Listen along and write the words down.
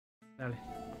Dale.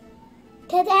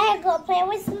 Today I'm going to play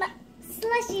with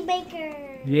slushy maker.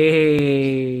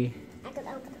 Yay! I'm going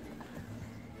to open it.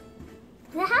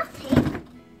 Does it have tape?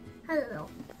 I don't know.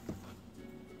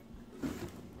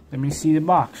 Let me see the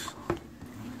box.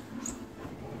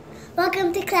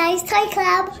 Welcome to Clay's Toy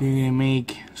Club. So you're gonna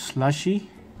make slush.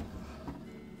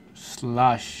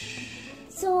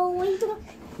 So we do.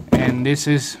 And this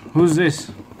is, who's this?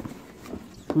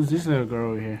 Who's this little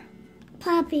girl over here?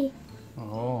 Poppy.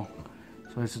 Oh,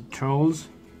 so it's a trolls.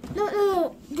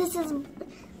 No. This is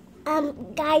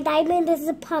Guy Diamond. This is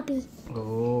a puppy.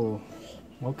 Oh,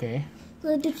 okay.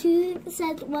 So the two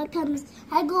said what comes.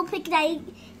 I go pick Guy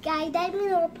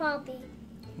Diamond or Poppy.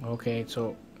 Okay,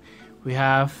 so we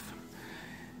have.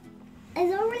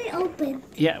 It's already open.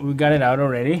 Yeah, we got it out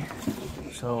already.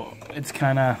 So it's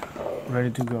kind of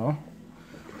ready to go.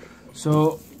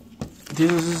 So this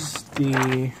is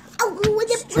the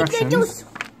instructions.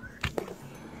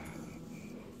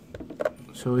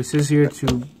 So it says here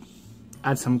to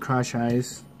add some crush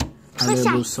ice, a little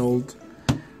bit of salt,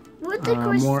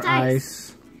 more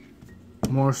ice,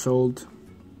 more salt,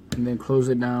 and then close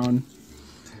it down.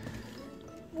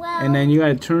 Well, and then you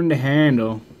gotta turn the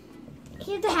handle.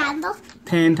 Here's the handle.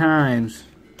 10 times.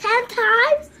 10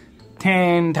 times?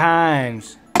 10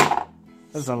 times.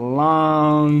 That's a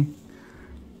long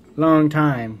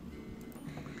time.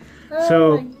 Oh,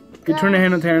 so you turn the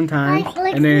handle 10 times,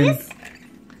 like and then this?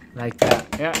 like that.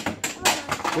 Yeah.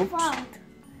 Oops. Wow.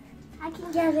 I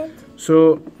can get it.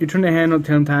 So you turn the handle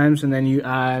 10 times, and then you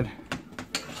add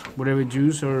whatever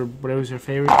juice or whatever's your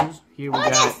favorite juice. Here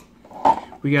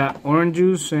we got orange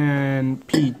juice and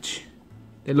peach.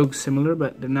 They look similar,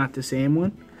 but they're not the same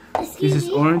one. This is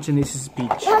orange and this is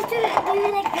peach. You have to do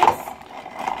it like this?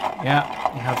 Yeah,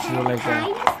 you have to do it like that.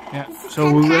 Yeah.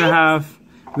 So we're gonna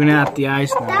add the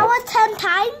ice now. That was 10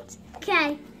 times?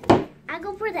 Okay. I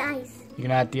go for the ice. You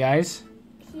gonna add the ice?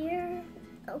 Here.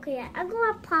 Okay, I go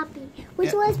at Poppy.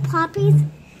 Which one is Poppy's?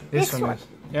 This one is.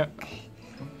 Yeah.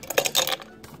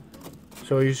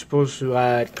 So you're supposed to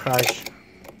add crushed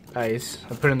ice.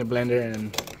 I put it in the blender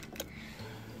and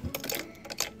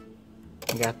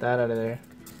got that out of there.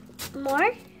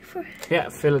 More? Yeah,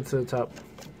 fill it to the top.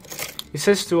 It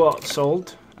says to add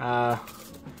salt. We're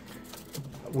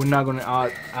not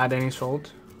gonna add any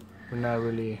salt. We're not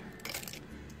really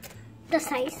the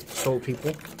size salt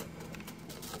people.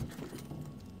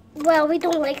 Well, we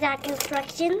don't like that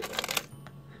construction.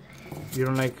 You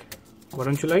don't like? What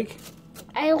don't you like?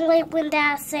 I don't like when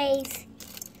that says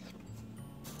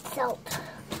salt.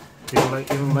 You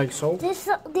don't like salt? This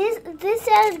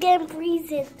says getting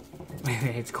freezing.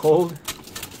 It's cold.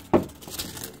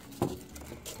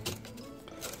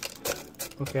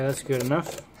 Okay, that's good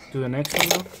enough. Do the next one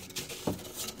now.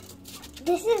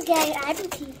 This is getting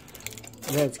empty.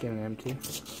 Yeah, it's getting empty.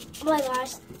 Oh my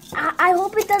gosh. I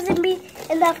hope it doesn't be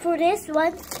enough for this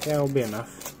one. Yeah, it'll be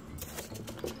enough.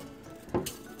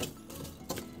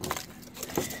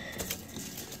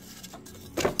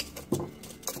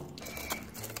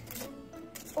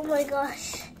 Oh my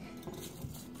gosh.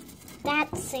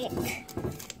 That's it.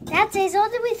 That's it. It's all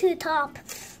the way to the top.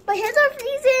 My hands are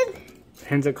freezing.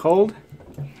 Hands are cold.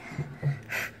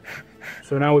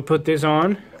 So now we put this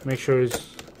on. Make sure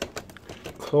it's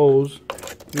closed.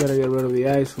 You gotta get rid of the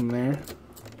ice from there.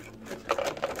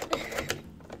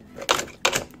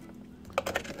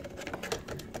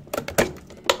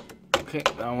 Okay,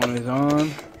 that one is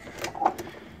on.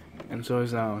 And so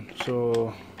is that one.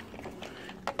 So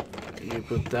you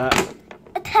put that.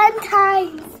 10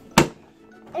 times.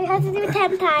 You have to do it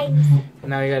 10 times.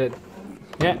 Now you got it.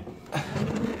 Yeah.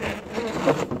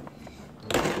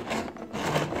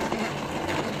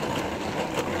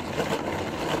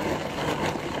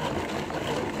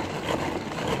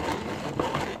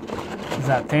 Is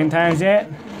that 10 times yet?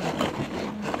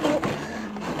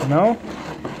 No?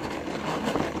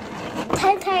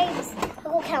 10 times.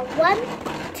 We'll count 1,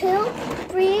 2,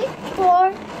 3,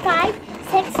 4, 5,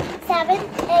 6, 7,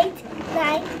 8,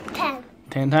 9, 10.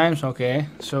 10 times? Okay.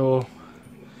 So,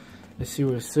 let's see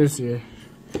what it says here.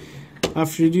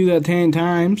 After you do that 10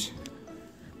 times,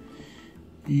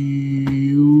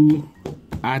 you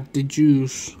add the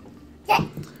juice. Yeah.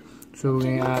 So we're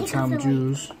going to add some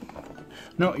juice.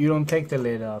 No, you don't take the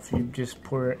lid off. You just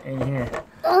pour it in here.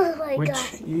 Oh my Which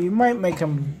God. you might make a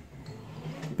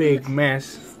big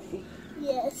mess.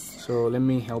 Yes. So let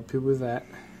me help you with that.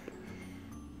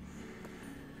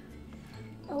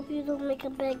 I hope you don't make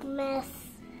a big mess.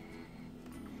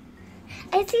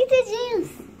 I see the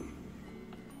juice.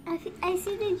 I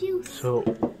see the juice. So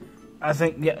I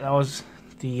think, yeah, that was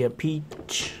the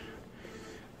peach.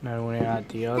 Now we're gonna add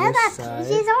the other Now that side.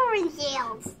 peach is orange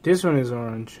yells. This one is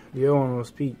orange. The other one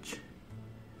was peach.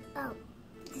 Oh,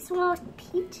 this one was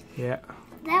peach? Yeah.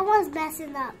 That one's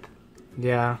messing up.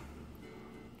 Yeah.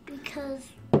 Because,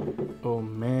 Oh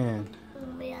man. oh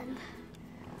man,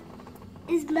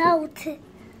 it's melted.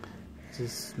 This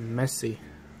is messy.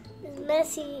 It's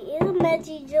messy. It's a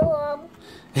messy job.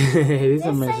 It is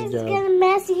a This messy side's job. getting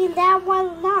messy and that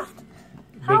one's not.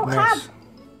 How Big come? mess.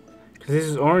 Because this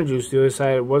is orange juice, the other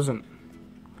side it wasn't.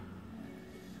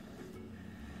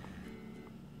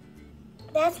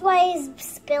 That's why it's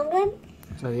spilling.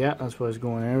 So yeah, that's why it's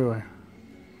going everywhere.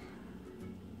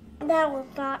 That was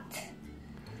not.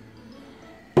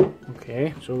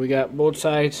 Okay, so we got both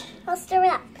sides. I'll stir it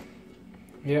up.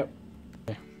 Yep.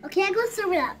 Okay, I go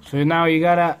stir it up. So now you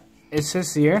gotta, it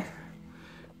says here,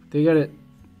 they gotta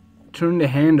turn the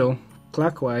handle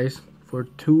clockwise for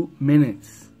 2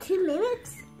 minutes. 2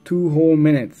 minutes? 2 whole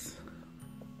minutes.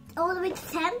 All the way to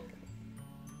 10?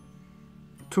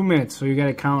 2 minutes, so you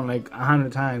gotta count like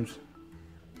 100 times.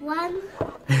 1,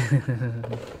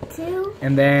 2,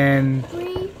 And then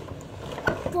 3,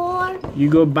 4, you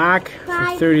go back for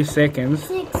 5, 30 seconds.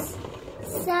 6,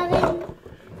 7,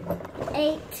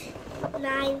 8,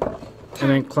 9, 10. And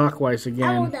then clockwise All of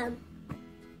again. them.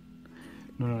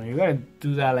 No, you gotta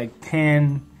do that like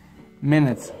 10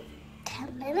 minutes.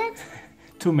 10 minutes?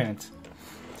 2 minutes.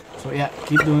 So yeah,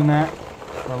 keep doing that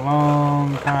for a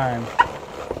long time.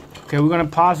 Okay, we're gonna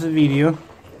pause the video.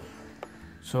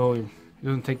 So it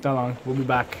doesn't take that long. We'll be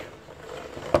back.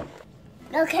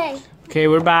 Okay. Okay,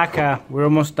 we're back. We're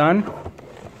almost done.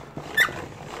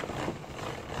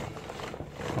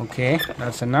 Okay,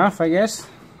 that's enough, I guess.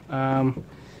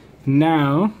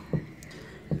 Now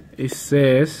it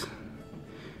says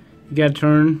you gotta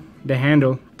turn the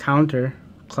handle counter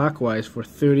clockwise for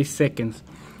 30 seconds.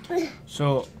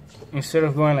 So instead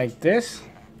of going like this,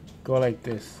 go like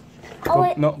this. Oh,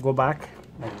 wait. No, go back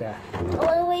like that.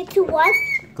 All the way to 1?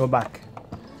 Go back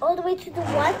All the way to the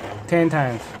 1? 10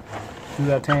 times. Do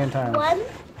that 10 times. 1,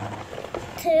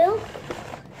 2,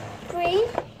 3,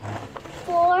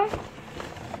 4,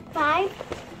 5,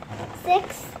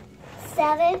 6,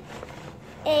 7,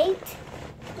 8,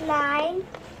 9,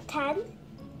 10,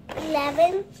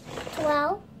 11,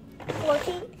 12,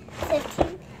 14,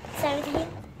 15, 17,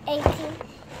 18,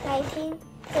 19,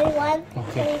 21,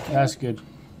 Okay, 22. that's good.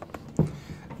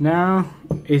 Now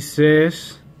it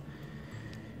says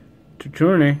to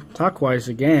turn it clockwise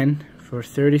again for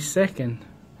 30 seconds.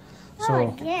 So,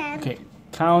 again. okay,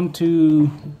 count to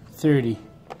 30.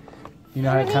 You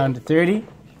know how to 30? count to 30?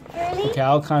 30? Okay,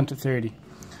 I'll count to 30.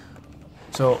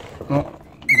 So, no,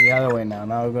 the other way now.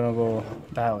 Now we're gonna go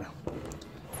that way.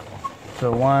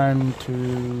 So 1,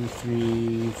 2,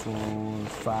 3, 4,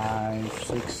 5,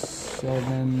 6,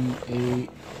 7, 8,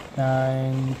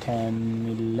 9, 10,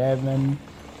 11,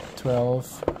 12,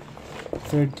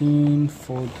 13,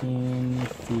 14,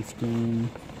 15,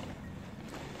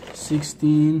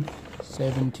 16,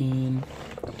 17,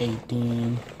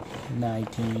 18,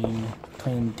 19,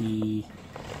 20,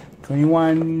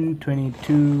 21,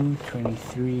 22,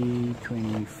 23,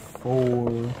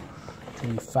 24,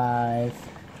 25,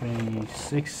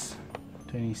 26,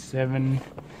 27,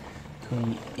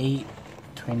 28,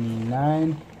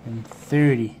 29, and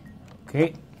 30.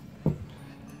 Okay?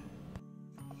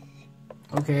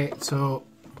 Okay, so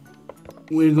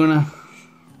we're gonna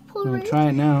try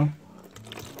it now.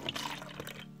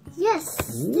 Yes,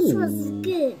 this was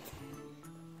good.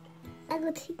 I'm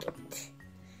gonna take it.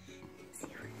 See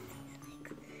what it tastes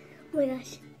like. Oh my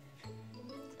gosh.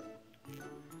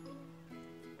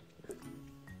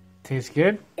 Tastes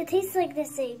good? It tastes like the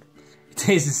same. It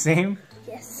tastes the same?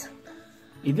 Yes.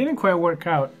 It didn't quite work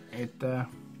out. It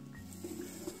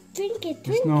Drink it,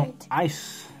 there's drink no it.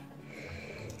 ice.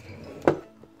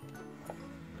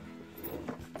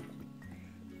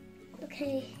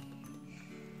 Okay.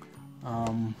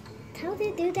 Let's How do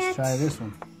you do that? try this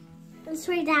one. Let's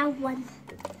try that one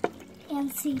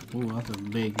and see. Ooh, that's a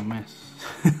big mess.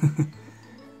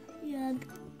 Yeah.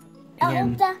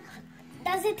 Again.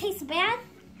 Does it taste bad?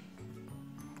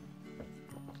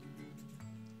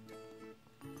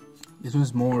 This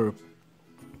one's more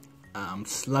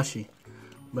slushy,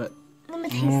 but Let me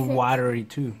taste more it. watery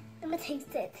too. Let me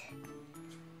taste it.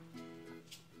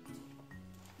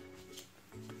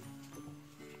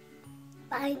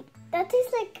 That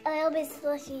tastes like a little bit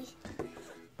slushy.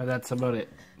 But that's about it.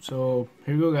 So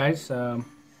here you go, guys. That's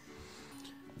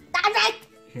it.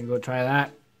 You can go try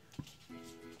that.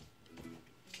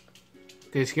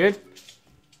 Tastes good?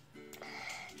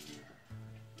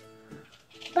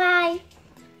 Bye.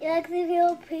 If you like the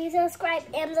video, please subscribe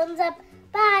and thumbs up.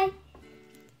 Bye.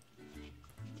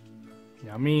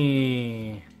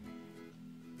 Yummy.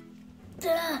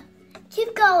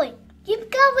 Keep going. Keep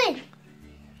going.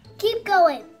 Keep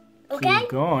going. Okay? Keep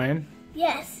going.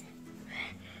 Yes.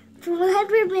 For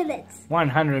 100 minutes.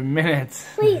 100 minutes.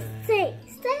 Please, stay.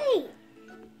 Stay.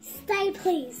 Stay,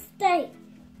 please. Stay.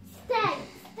 Stay.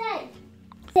 Stay.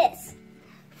 This.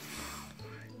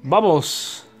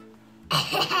 Bubbles.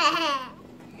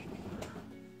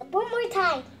 One more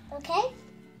time, okay?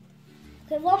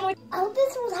 Okay, one more. I hope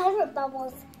this was 100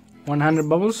 bubbles. 100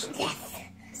 bubbles? Yes.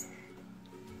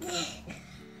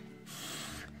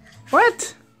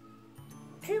 What?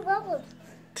 2 bubbles.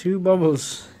 2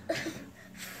 bubbles.